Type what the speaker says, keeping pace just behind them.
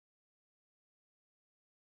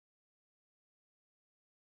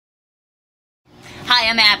Hi,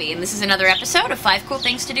 I'm Abby, and this is another episode of 5 Cool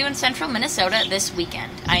Things to Do in Central Minnesota this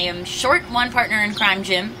weekend. I am short one partner in crime,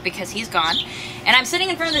 Jim, because he's gone, and I'm sitting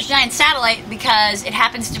in front of this giant satellite because it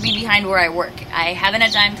happens to be behind where I work. I haven't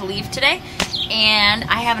had time to leave today, and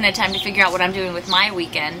I haven't had time to figure out what I'm doing with my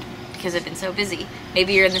weekend because I've been so busy.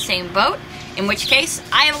 Maybe you're in the same boat, in which case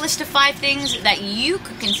I have a list of 5 things that you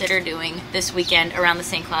could consider doing this weekend around the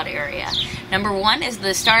St. Cloud area. Number 1 is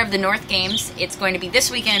the Star of the North Games. It's going to be this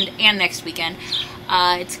weekend and next weekend.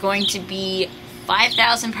 It's going to be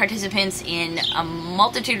 5,000 participants in a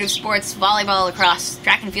multitude of sports, volleyball, lacrosse,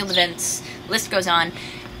 track and field events, list goes on,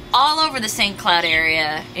 all over the St. Cloud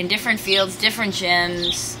area, in different fields, different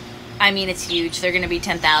gyms. I mean, it's huge. There are going to be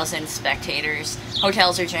 10,000 spectators.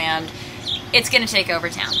 Hotels are jammed. It's going to take over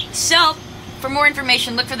town. So, for more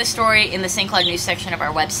information, look for the story in the St. Cloud News section of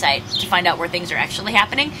our website to find out where things are actually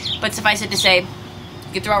happening. But suffice it to say,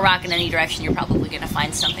 you could throw a rock in any direction, you're probably going to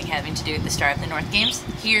find something having to do with the Star of the North Games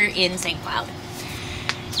here in St. Cloud.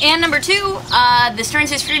 And number 2, the Stearns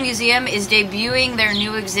History Museum is debuting their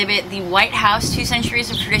new exhibit, The White House, 2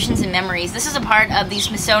 Centuries of Traditions and Memories. This is a part of the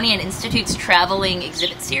Smithsonian Institute's traveling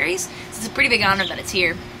exhibit series. This is a pretty big honor that it's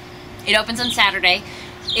here. It opens on Saturday.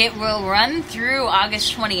 It will run through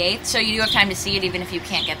August 28th, so you do have time to see it even if you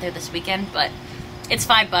can't get there this weekend, but it's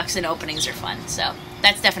 $5 and openings are fun, so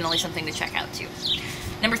that's definitely something to check out too.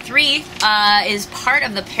 Number 3 is part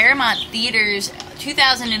of the Paramount Theater's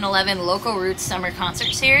 2011 Local Roots Summer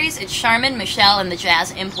Concert Series. It's Charmin, Michelle, and the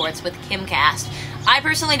Jazz Imports with Kim Cast. I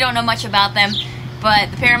personally don't know much about them,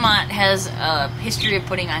 but the Paramount has a history of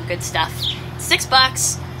putting on good stuff.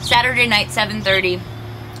 $6, Saturday night, 7:30.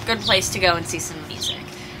 Good place to go and see some music.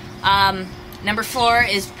 Number 4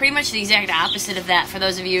 is pretty much the exact opposite of that for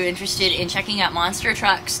those of you interested in checking out monster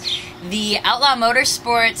trucks. The Outlaw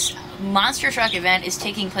Motorsports Monster Truck event is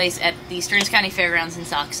taking place at the Stearns County Fairgrounds and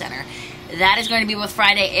Sauk Center. That is going to be both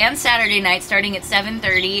Friday and Saturday night starting at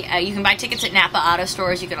 7:30. You can buy tickets at Napa Auto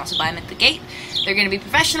Stores. You can also buy them at the gate. They're going to be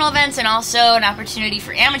professional events and also an opportunity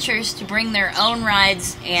for amateurs to bring their own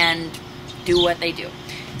rides and do what they do.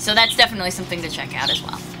 So that's definitely something to check out as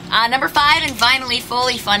well. Number 5, and finally,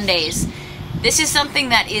 Foley Fun Days. This is something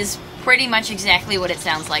that is pretty much exactly what it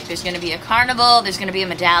sounds like. There's going to be a carnival, there's going to be a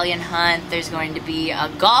medallion hunt, there's going to be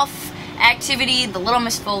a golf activity, the Little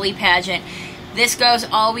Miss Foley pageant. This goes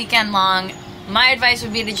all weekend long. My advice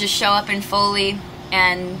would be to just show up in Foley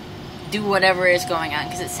and do whatever is going on,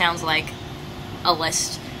 because it sounds like a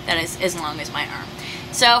list that is as long as my arm.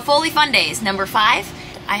 So, Foley Fun Days, number 5.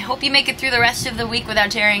 I hope you make it through the rest of the week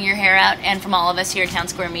without tearing your hair out, and from all of us here at Town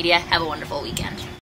Square Media, have a wonderful weekend.